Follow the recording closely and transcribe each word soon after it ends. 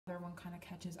and kind of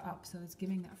catches up. So it's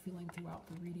giving that feeling throughout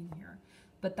the reading here.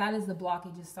 But that is the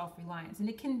blockage, is self-reliance. And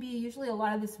it can be, usually a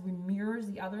lot of this mirrors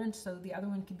the other, and so the other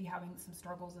one could be having some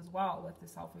struggles as well with the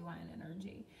self-reliant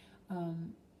energy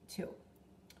too.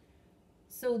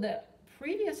 So the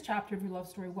previous chapter of your love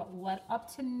story, what led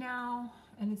up to now,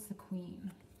 and it's the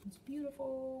Queen. It's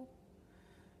beautiful.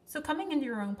 So coming into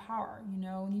your own power, you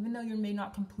know, and even though you may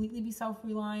not completely be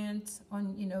self-reliant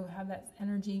on, you know, have that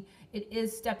energy, it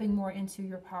is stepping more into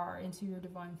your power, into your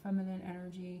divine feminine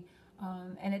energy.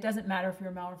 And it doesn't matter if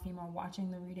you're male or female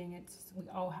watching the reading, we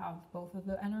all have both of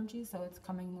the energies. So it's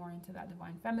coming more into that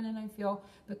divine feminine, I feel,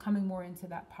 but coming more into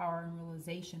that power and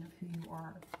realization of who you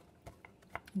are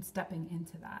and stepping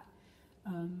into that.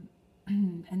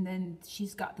 And then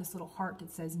she's got this little heart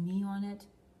that says me on it.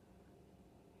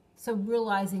 So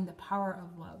realizing the power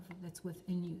of love that's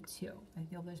within you too. I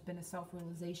feel there's been a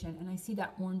self-realization, and I see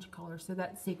that orange color. So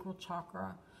that sacral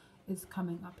chakra is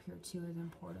coming up here too as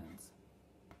importance.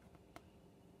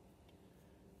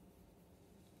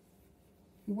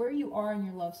 Where you are in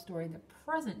your love story, the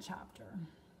present chapter.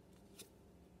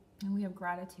 And we have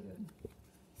gratitude.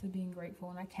 So being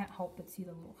grateful, and I can't help but see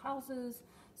the little houses.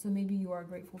 So maybe you are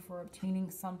grateful for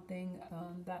obtaining something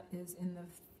that is in the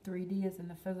 3D, is in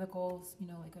the physicals, you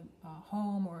know, like a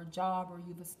home or a job, or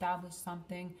you've established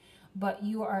something, but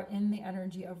you are in the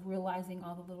energy of realizing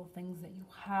all the little things that you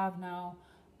have now,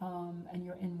 and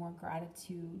you're in more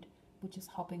gratitude, which is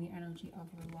helping the energy of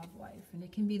your love life. And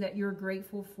it can be that you're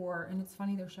grateful for, and it's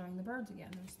funny, they're showing the birds again.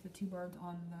 There's the two birds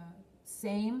on the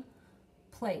same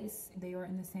place. They are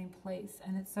in the same place.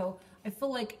 And it's so, I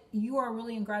feel like you are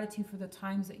really in gratitude for the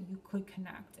times that you could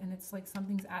connect. And it's like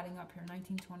something's adding up here.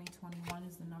 19, 20, 21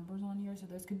 is the numbers on here. So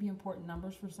those could be important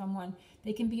numbers for someone.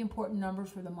 They can be important numbers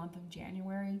for the month of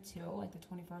January too, like the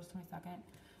 21st,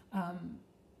 22nd,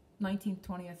 19th,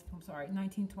 20th, I'm sorry,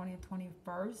 19th, 20th,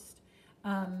 21st.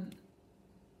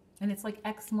 And it's like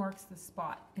X marks the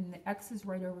spot, and the X is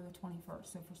right over the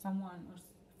 21st. So for someone, or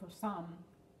for some,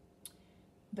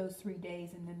 those 3 days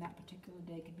and then that particular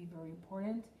day could be very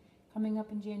important coming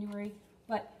up in January.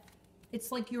 But it's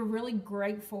like you're really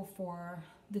grateful for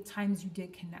the times you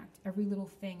did connect, every little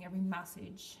thing, every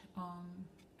message.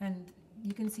 And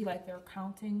you can see like they're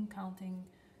counting,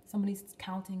 somebody's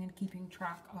counting and keeping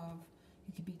track of,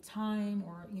 it could be time,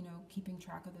 or, you know, keeping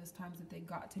track of those times that they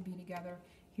got to be together.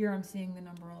 Here I'm seeing the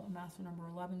number, master number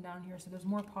 11 down here. So there's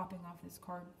more popping off this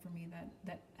card for me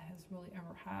that has really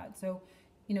ever had. So,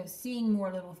 you know, seeing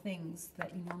more little things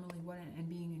that you normally wouldn't, and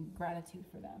being in gratitude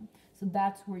for them. So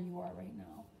that's where you are right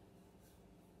now.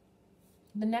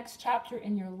 The next chapter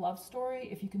in your love story,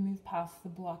 if you can move past the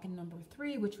block in number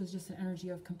 3, which was just an energy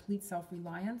of complete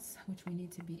self-reliance, which we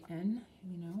need to be in,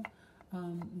 you know,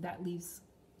 that leaves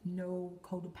no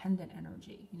codependent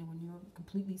energy. You know, when you're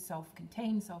completely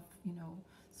self-contained, you know,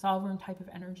 sovereign type of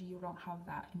energy, you don't have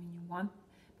that. I mean, you want,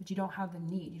 but you don't have the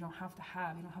need. You don't have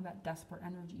that desperate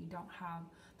energy. You don't have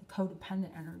the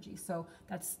codependent energy. So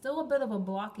that's still a bit of a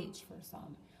blockage for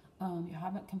some. You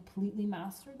haven't completely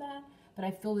mastered that, but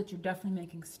I feel that you're definitely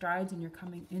making strides and you're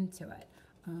coming into it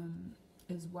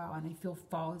as well. And I feel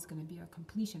fall is going to be a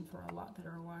completion for a lot that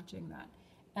are watching that.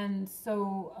 And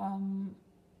so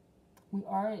we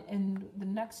are in the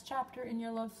next chapter in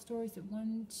your love story. So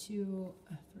 1, 2,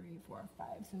 3, 4, 5.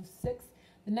 So 6.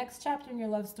 The next chapter in your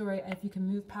love story, if you can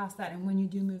move past that, and when you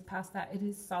do move past that, it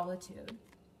is solitude.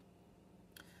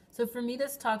 So for me,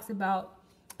 this talks about,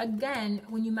 again,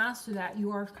 when you master that,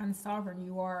 you are kind of sovereign.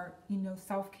 You are, you know,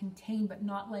 self-contained, but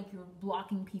not like you're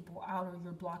blocking people out or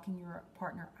you're blocking your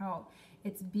partner out.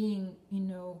 It's being, you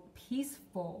know,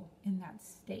 peaceful in that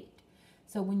state.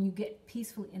 So when you get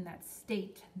peacefully in that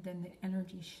state, then the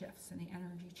energy shifts and the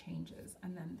energy changes,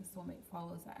 and then the soulmate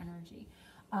follows that energy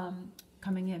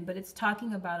coming in. But it's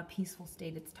talking about a peaceful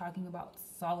state. It's talking about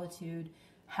solitude,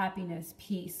 happiness,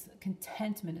 peace,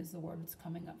 contentment is the word that's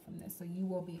coming up from this. So you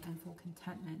will be in full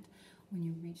contentment when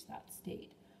you reach that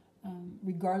state,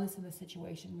 regardless of the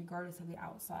situation, regardless of the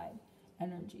outside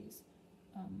energies.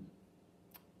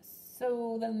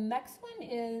 So the next one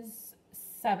is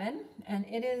 7, and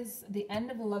it is the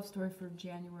end of the love story for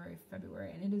January,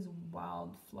 February, and it is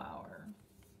Wildflower.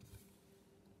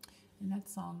 And that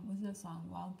song, what's that song?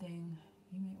 Wild Thing,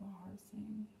 you make my heart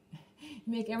sing. You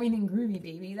make everything groovy,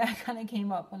 baby. That kind of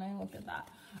came up when I looked at that.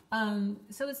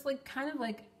 So it's like kind of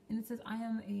like, and it says, I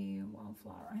am a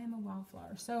wildflower. I am a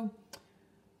wildflower. So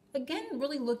again,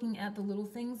 really looking at the little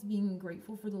things, being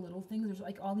grateful for the little things. There's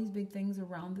like all these big things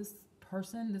around this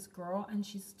person, this girl, and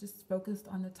she's just focused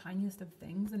on the tiniest of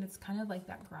things. And it's kind of like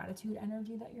that gratitude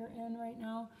energy that you're in right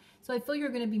now. So I feel you're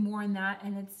going to be more in that,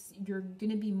 and you're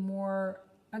going to be more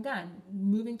again,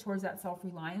 moving towards that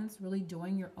self-reliance, really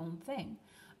doing your own thing.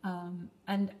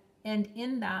 And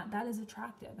in that is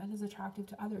attractive. That is attractive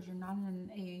to others. You're not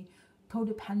in a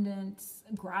codependent,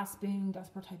 grasping,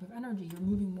 desperate type of energy. You're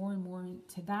moving more and more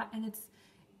into that, and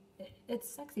it's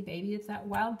sexy, baby. It's that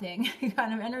wild thing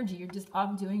kind of energy. You're just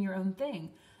off doing your own thing.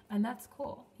 And that's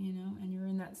cool, you know, and you're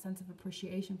in that sense of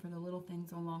appreciation for the little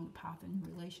things along the path in your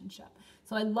relationship.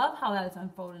 So I love how that is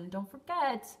unfolded. And don't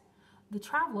forget the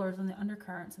travelers and the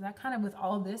undercurrent. So that kind of, with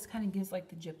all of this, kind of gives like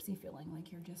the gypsy feeling,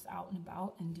 like you're just out and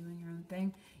about and doing your own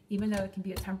thing. Even though it can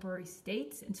be a temporary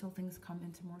state until things come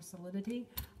into more solidity,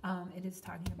 it is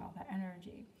talking about that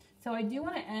energy. So I do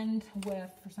want to end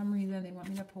with, for some reason, they want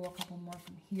me to pull a couple more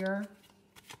from here.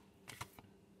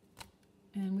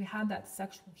 And we had that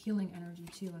sexual healing energy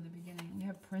too in the beginning. We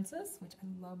have Princess, which I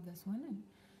love this one, and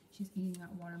she's eating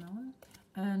that watermelon.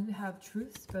 And we have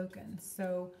Truth Spoken.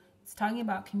 So it's talking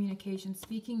about communication,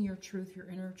 speaking your truth, your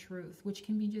inner truth, which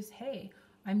can be just, hey,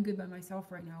 I'm good by myself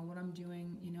right now. What I'm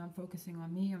doing, you know, I'm focusing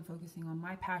on me. I'm focusing on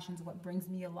my passions, what brings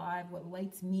me alive, what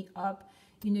lights me up.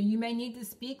 You know, you may need to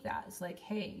speak that. It's like,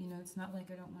 hey, you know, it's not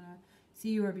like I don't want to see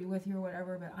you or be with you or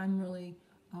whatever, but I'm really,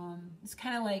 it's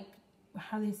kind of like,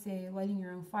 how they say, lighting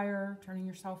your own fire, turning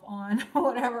yourself on,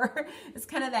 whatever. It's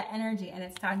kind of that energy, and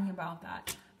it's talking about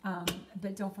that.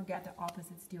 But don't forget that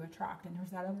opposites do attract. And there's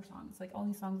that other song. It's like all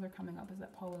these songs are coming up. Is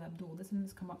that Paula Abdul? This one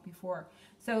has come up before.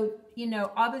 So, you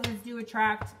know, opposites do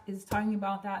attract is talking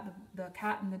about that. The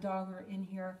cat and the dog are in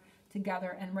here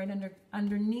together. And right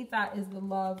underneath that is the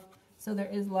love. So there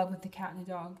is love with the cat and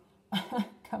the dog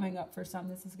coming up for some.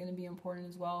 This is going to be important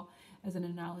as well as an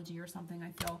analogy or something,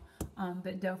 I feel.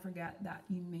 But don't forget that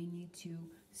you may need to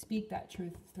speak that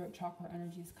truth. Throat chakra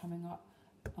energy is coming up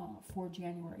for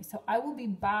January. So I will be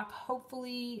back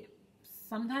hopefully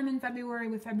sometime in February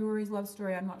with February's love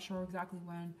story. I'm not sure exactly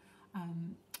when.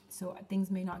 So things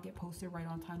may not get posted right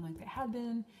on time like they had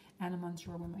been. And I'm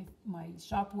unsure when my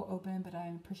shop will open, but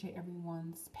I appreciate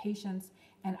everyone's patience.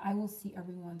 And I will see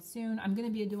everyone soon. I'm going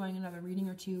to be doing another reading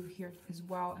or two here as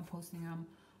well and posting them.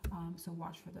 So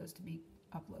watch for those to be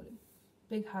uploaded.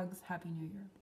 Big hugs. Happy New Year.